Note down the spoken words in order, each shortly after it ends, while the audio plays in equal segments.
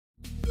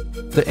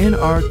The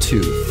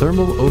NR2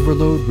 Thermal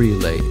Overload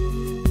Relay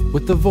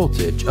with the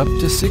voltage up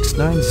to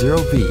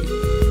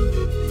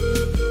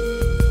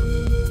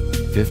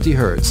 690V, 50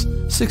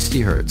 Hz, 60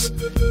 Hz,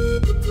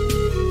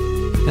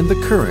 and the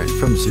current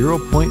from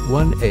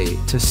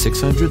 0.1A to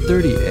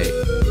 630A.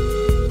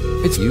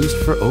 It's used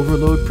for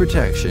overload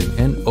protection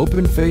and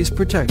open phase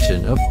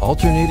protection of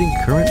alternating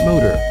current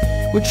motor,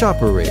 which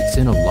operates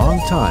in a long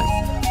time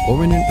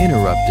or in an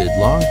interrupted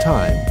long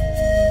time.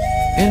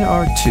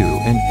 NR2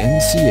 and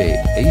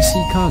NC8 AC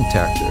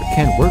contactor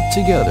can work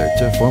together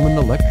to form an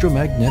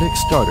electromagnetic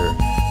starter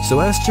so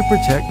as to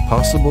protect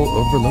possible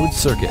overload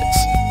circuits.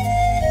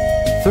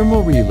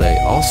 Thermal relay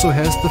also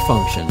has the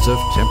functions of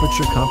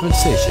temperature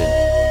compensation,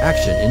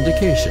 action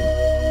indication,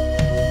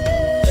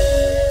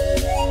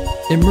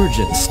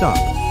 emergent stop,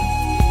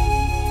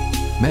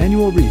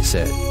 manual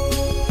reset,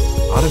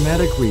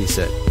 automatic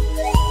reset,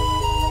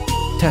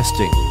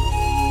 testing.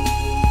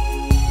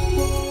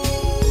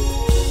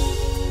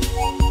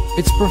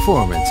 Its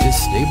performance is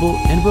stable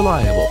and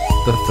reliable.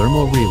 The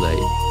thermal relay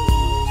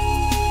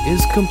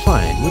is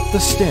compliant with the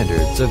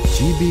standards of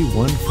GB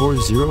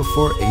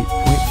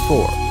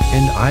 14048.4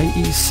 and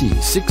IEC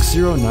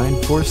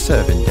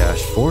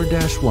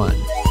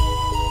 60947-4-1.